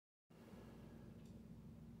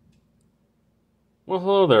Well,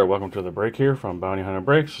 hello there. Welcome to the break here from Bounty Hunter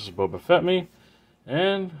Breaks. This is Boba Fett me,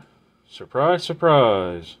 and surprise,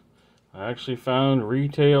 surprise, I actually found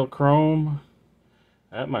retail chrome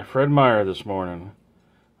at my Fred Meyer this morning.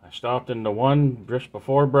 I stopped into one just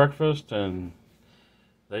before breakfast, and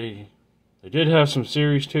they did have some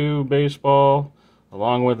Series 2 baseball,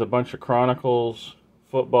 along with a bunch of Chronicles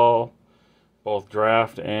football, both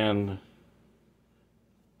draft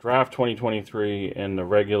 2023 and the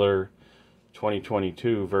regular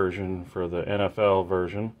 2022 version for the NFL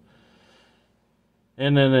version.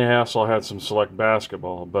 And then they also had some select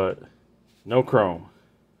basketball, but no chrome.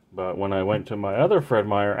 But when I went to my other Fred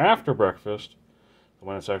Meyer after breakfast, the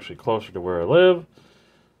one that's actually closer to where I live,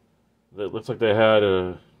 it looks like they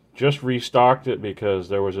had just restocked it because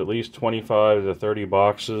there was at least 25 to 30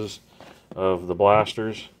 boxes of the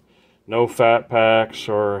blasters. No fat packs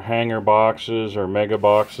or hanger boxes or mega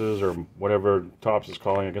boxes or whatever Topps is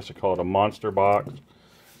calling. I guess they call it a monster box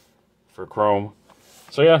for chrome.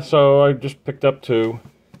 So yeah, so I just picked up 2.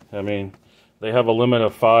 I mean, they have a limit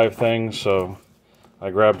of 5 things, so I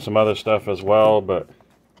grabbed some other stuff as well, but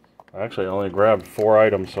I actually only grabbed 4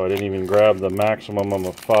 items, so I didn't even grab the maximum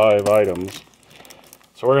of 5 items.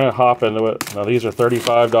 So we're going to hop into it. Now these are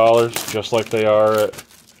 $35, just like they are at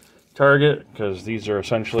Target, because these are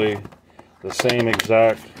essentially the same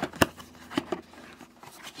exact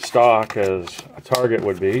stock as a Target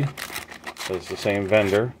would be. It's the same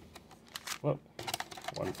vendor. Whoop,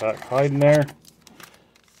 one pack hiding there.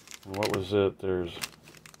 And what was it? Is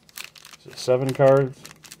it 7 cards?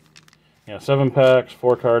 Yeah, 7 packs,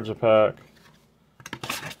 4 cards a pack.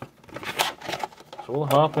 So we'll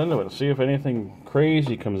hop into it and see if anything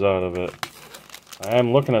crazy comes out of it. I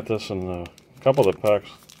am looking at this, and a couple of the packs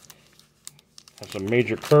have some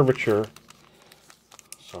major curvature,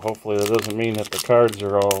 so hopefully that doesn't mean that the cards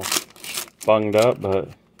are all bunged up, but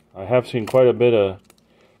I have seen quite a bit of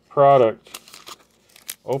product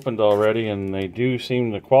opened already, and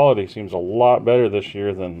the quality seems a lot better this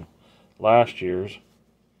year than last year's.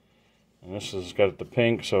 And this has got the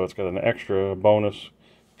pink, so it's got an extra bonus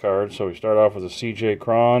card. So we start off with a CJ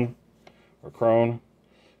Cron,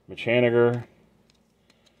 Mitch Haniger,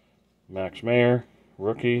 Max Mayer,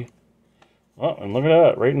 rookie. Oh, and look at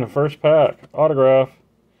that, right in the first pack, autograph,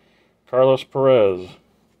 Carlos Perez.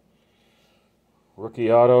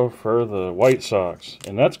 Rookie auto for the White Sox.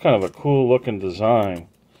 And that's kind of a cool looking design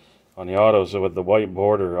on the autos with the white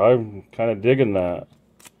border. I'm kind of digging that.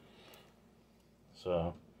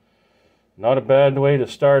 So, not a bad way to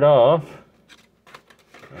start off.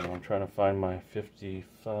 And I'm trying to find my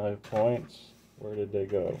 55 points. Where did they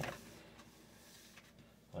go?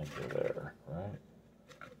 I think they're there, right?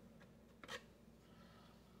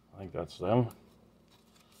 I think that's them.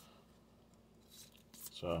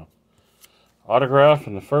 So, autograph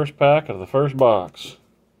in the first pack of the first box.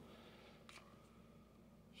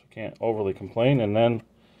 So can't overly complain. And then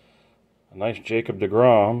a nice Jacob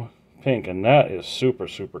deGrom pink, and that is super,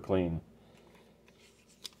 super clean.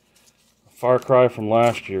 A far cry from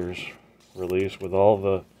last year's release with all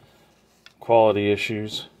the quality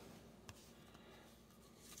issues.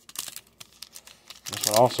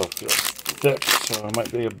 This one also feels thick, so it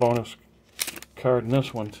might be a bonus card in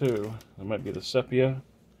this one too. It might be the Sepia.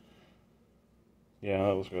 Yeah,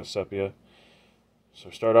 that was a Sepia. So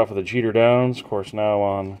start off with the Jeter Downs, of course now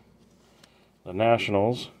on the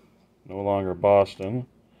Nationals, no longer Boston.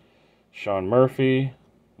 Sean Murphy,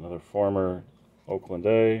 another former Oakland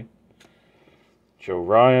A. Joe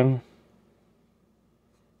Ryan.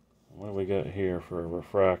 What do we got here for a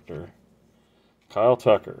refractor? Kyle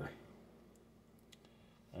Tucker.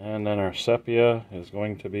 And then our Sepia is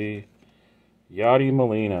going to be Yadi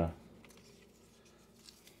Molina.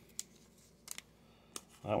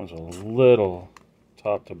 That one's a little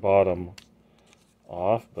top to bottom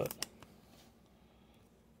off, but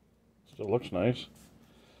still looks nice.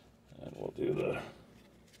 And we'll do the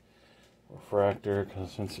refractor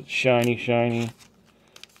because since it's shiny, shiny.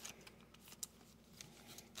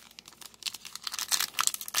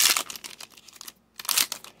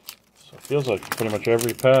 So it feels like pretty much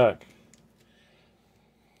every pack,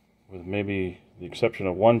 with maybe the exception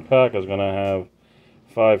of one pack, is going to have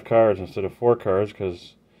 5 cards instead of 4 cards,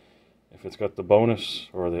 because if it's got the bonus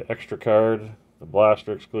or the extra card, the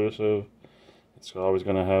blaster exclusive, it's always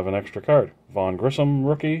going to have an extra card. Vaughn Grissom,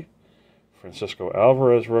 rookie. Francisco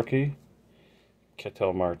Alvarez, rookie.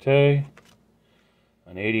 Ketel Marte. An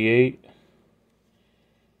 88.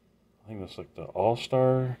 I think that's like the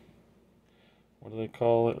All-Star. What do they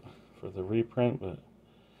call it for the reprint? But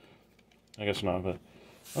I guess not. But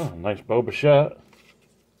oh, nice Bo Bichette.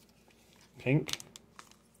 Pink.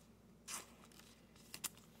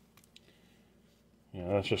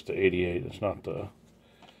 That's just the 88. It's not the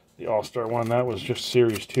All-Star one. That was just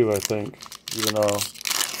Series 2, I think. Even though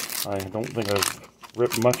I don't think I've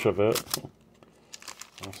ripped much of it.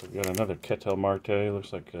 Also got another Ketel Marte.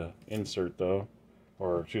 Looks like an insert though.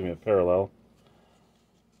 Or, excuse me, a parallel.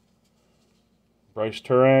 Bryce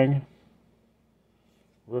Turang.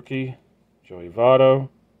 Rookie. Joey Votto.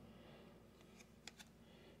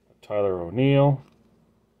 Tyler O'Neill.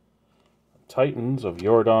 Titans of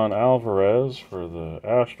Yordan Alvarez for the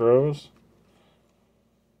Astros.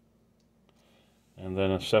 And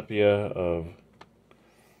then a sepia of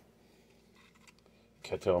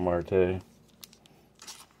Ketel Marte.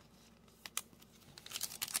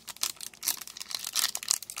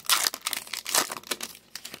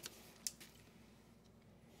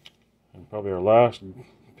 And probably our last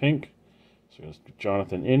pink. So it's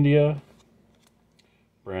Jonathan India.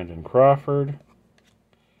 Brandon Crawford.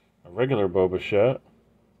 A regular Bo Bichette.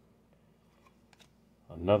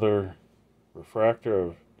 Another refractor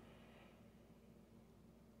of,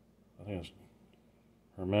 I think it's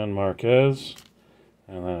Herman Marquez.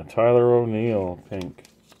 And then a Tyler O'Neill pink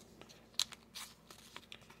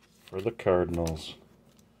for the Cardinals.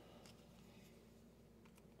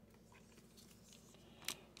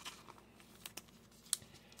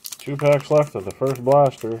 Two packs left of the first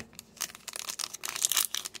blaster.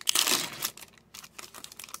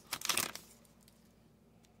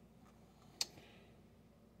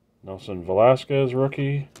 Nelson Velasquez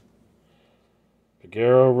rookie.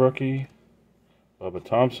 Figueroa rookie. Bubba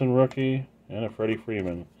Thompson rookie. And a Freddie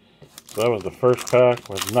Freeman. So that was the first pack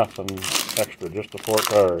with nothing extra, just the 4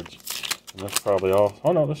 cards. And this probably all.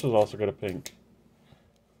 Oh no, this is also got a pink.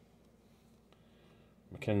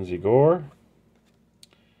 Mackenzie Gore.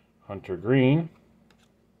 Hunter Green.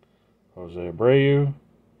 Jose Abreu.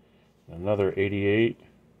 Another 88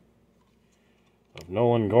 of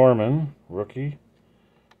Nolan Gorman, rookie.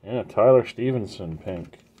 And a Tyler Stevenson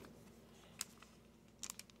pink.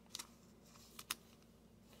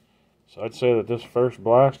 So I'd say that this first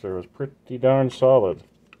blaster was pretty darn solid.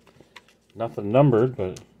 Nothing numbered,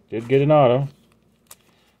 but did get an auto.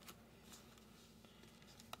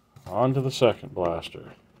 On to the second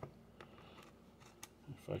blaster.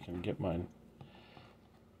 If I can get mine.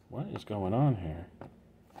 What is going on here?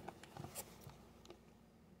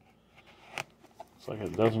 It's like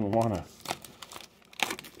it doesn't want to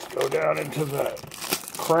go down into the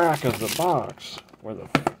crack of the box. Where the,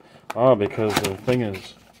 oh, because the thing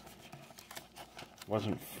is,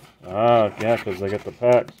 wasn't, yeah, because they got the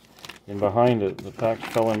packs in behind it. The packs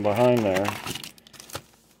fell in behind there.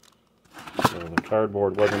 So the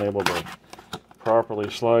cardboard wasn't able to properly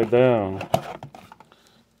slide down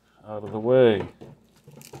out of the way.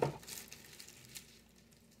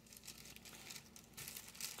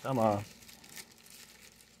 Come on.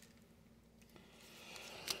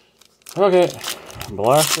 Okay,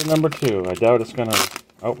 blaster number 2. I doubt it's going to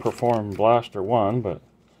outperform blaster 1, but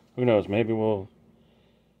who knows, maybe we'll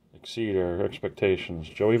exceed our expectations.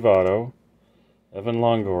 Joey Votto, Evan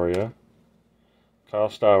Longoria, Kyle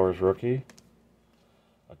Stowers rookie,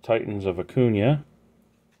 a Titans of Acuna,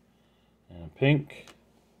 and a pink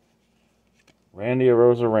Randy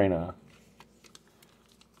Arozarena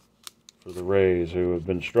for the Rays, who have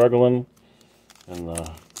been struggling, and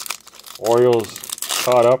the Orioles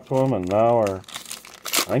caught up to them and now are,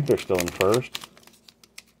 I think they're still in first.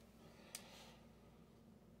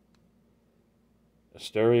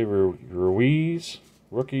 Esteury Ruiz,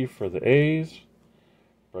 rookie for the A's.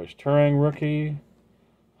 Bryce Turang, rookie.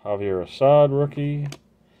 Javier Assad, rookie.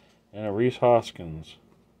 And a Rhys Hoskins.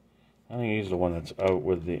 I think he's the one that's out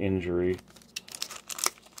with the injury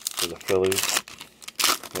for the Phillies.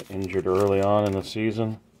 Got injured early on in the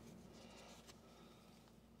season.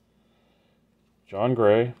 John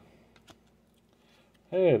Gray.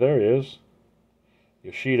 Hey, there he is.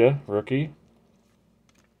 Yoshida, rookie.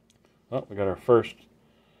 Oh, we got our first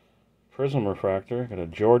Prism refractor. Got a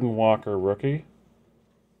Jordan Walker rookie.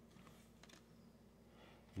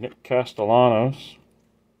 Nick Castellanos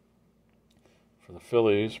for the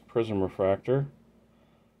Phillies, Prism refractor.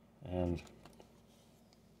 And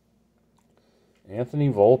Anthony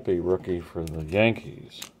Volpe, rookie for the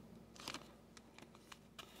Yankees.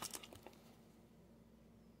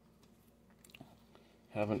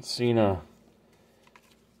 Haven't seen a,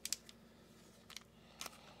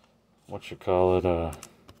 what you call it,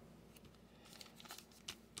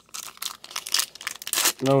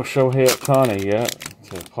 no Shohei Ohtani yet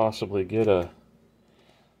to possibly get a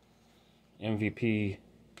MVP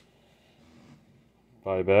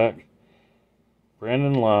buyback.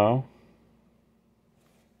 Brandon Lau,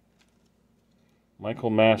 Michael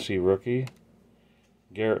Massey rookie,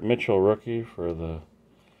 Garrett Mitchell rookie for the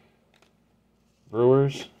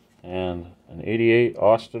Brewers, and an 88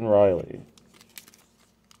 Austin Riley.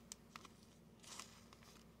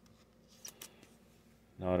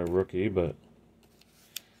 Not a rookie, but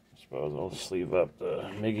I suppose I'll sleeve up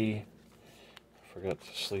the Miggy. Forgot to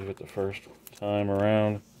sleeve it the first time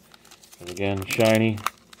around. And again, shiny.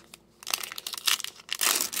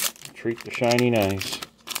 Treat the shiny nice.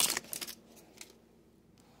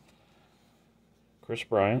 Chris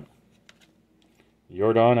Bryant.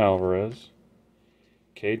 Yordan Alvarez.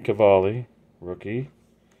 Cade Cavalli, rookie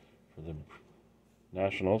for the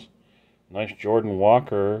Nationals. Nice Jordan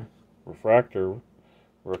Walker refractor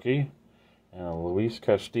rookie. And a Luis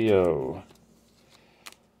Castillo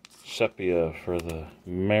sepia for the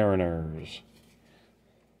Mariners.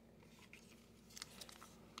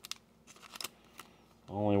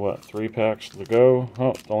 Only what, 3 packs to go?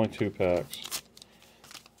 Oh, only 2 packs.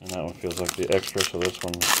 And that one feels like the extra, so this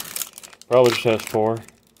one probably just has 4.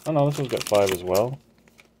 Oh no, this one's got 5 as well.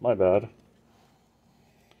 My bad.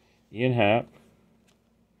 Ian Happ.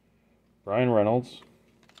 Brian Reynolds.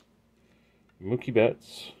 Mookie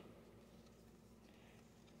Betts.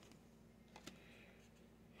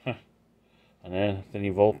 An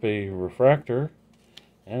Anthony Volpe refractor.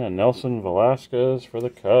 And a Nelson Velasquez for the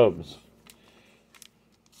Cubs.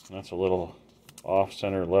 That's a little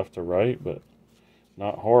off-center left to right, but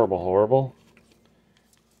not horrible.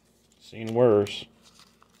 Seen worse.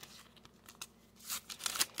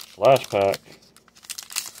 Last pack.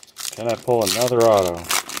 Can I pull another auto?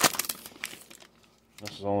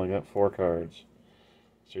 This has only got 4 cards.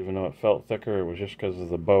 So even though it felt thicker, it was just because of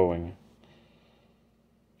the bowing.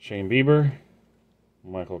 Shane Bieber.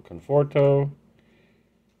 Michael Conforto.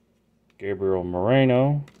 Gabriel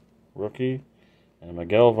Moreno, rookie. And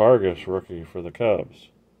Miguel Vargas, rookie for the Cubs.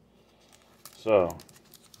 So,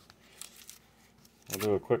 we'll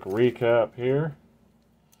do a quick recap here.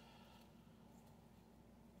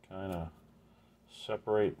 Kind of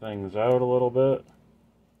separate things out a little bit.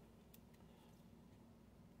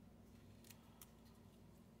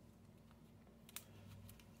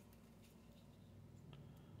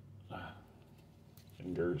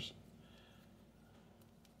 Fingers.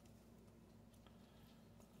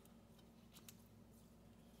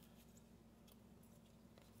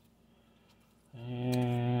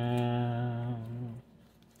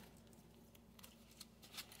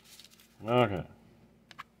 Okay.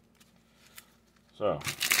 So,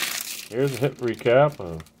 here's a hit recap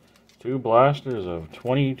of 2 blasters of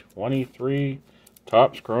 2023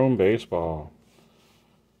 Topps Chrome Baseball.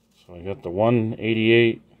 So I got the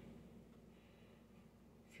 188,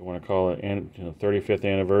 if you want to call it, 35th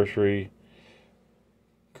anniversary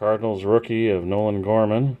Cardinals rookie of Nolan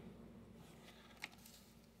Gorman.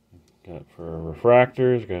 Got for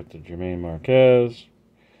refractors, got the Jermaine Marquez,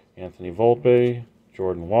 Anthony Volpe,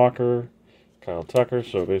 Jordan Walker, Kyle Tucker,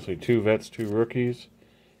 so basically 2 vets, 2 rookies.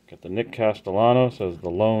 Got the Nick Castellanos as the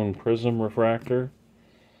lone prism refractor.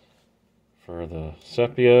 For the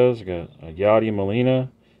Sepias, got a Yadi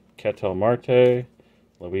Molina, Ketel Marte,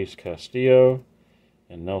 Luis Castillo,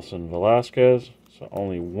 and Nelson Velasquez. So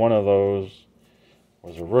only one of those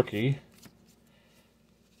was a rookie.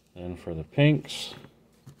 And for the Pinks,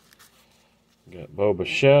 got Bo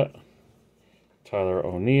Bichette, Tyler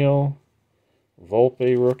O'Neill,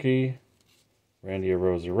 Volpe rookie, Randy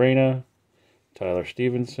Arozarena, Tyler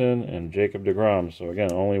Stevenson, and Jacob deGrom. So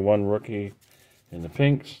again, only one rookie in the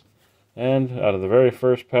Pinks. And out of the very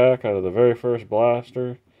first pack, out of the very first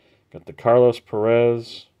blaster, got the Carlos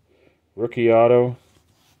Perez rookie auto.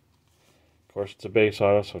 Of course, it's a base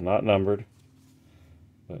auto, so not numbered.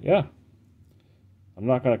 But yeah, I'm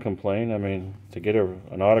not going to complain. I mean, to get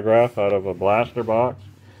an autograph out of a blaster box,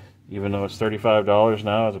 even though it's $35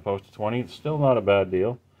 now as opposed to $20, it's still not a bad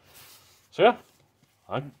deal. So yeah,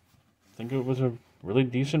 I think it was a really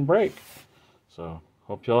decent break. So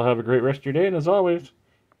hope you all have a great rest of your day, and as always,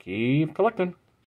 keep collecting.